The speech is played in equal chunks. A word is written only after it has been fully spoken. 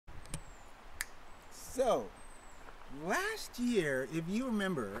So, last year, if you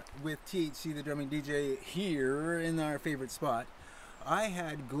remember, with THC, the drumming DJ, here in our favorite spot, I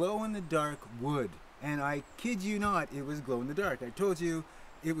had glow-in-the-dark wood. And I kid you not, it was glow-in-the-dark. I told you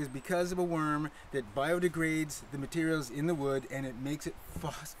it was because of a worm that biodegrades the materials in the wood and it makes it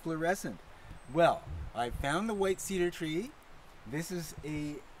phosphorescent. Well, I found the white cedar tree. This is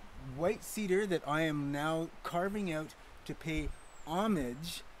a white cedar that I am now carving out to pay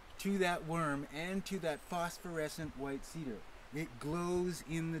homage to that worm and to that phosphorescent white cedar. It glows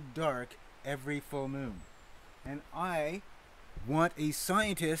in the dark every full moon. And I want a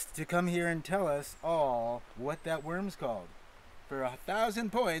scientist to come here and tell us all what that worm's called. For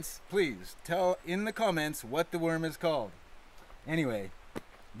 1,000 points, please tell in the comments what the worm is called. Anyway,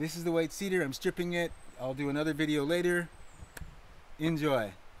 this is the white cedar. I'm stripping it. I'll do another video later.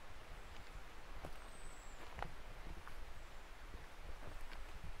 Enjoy.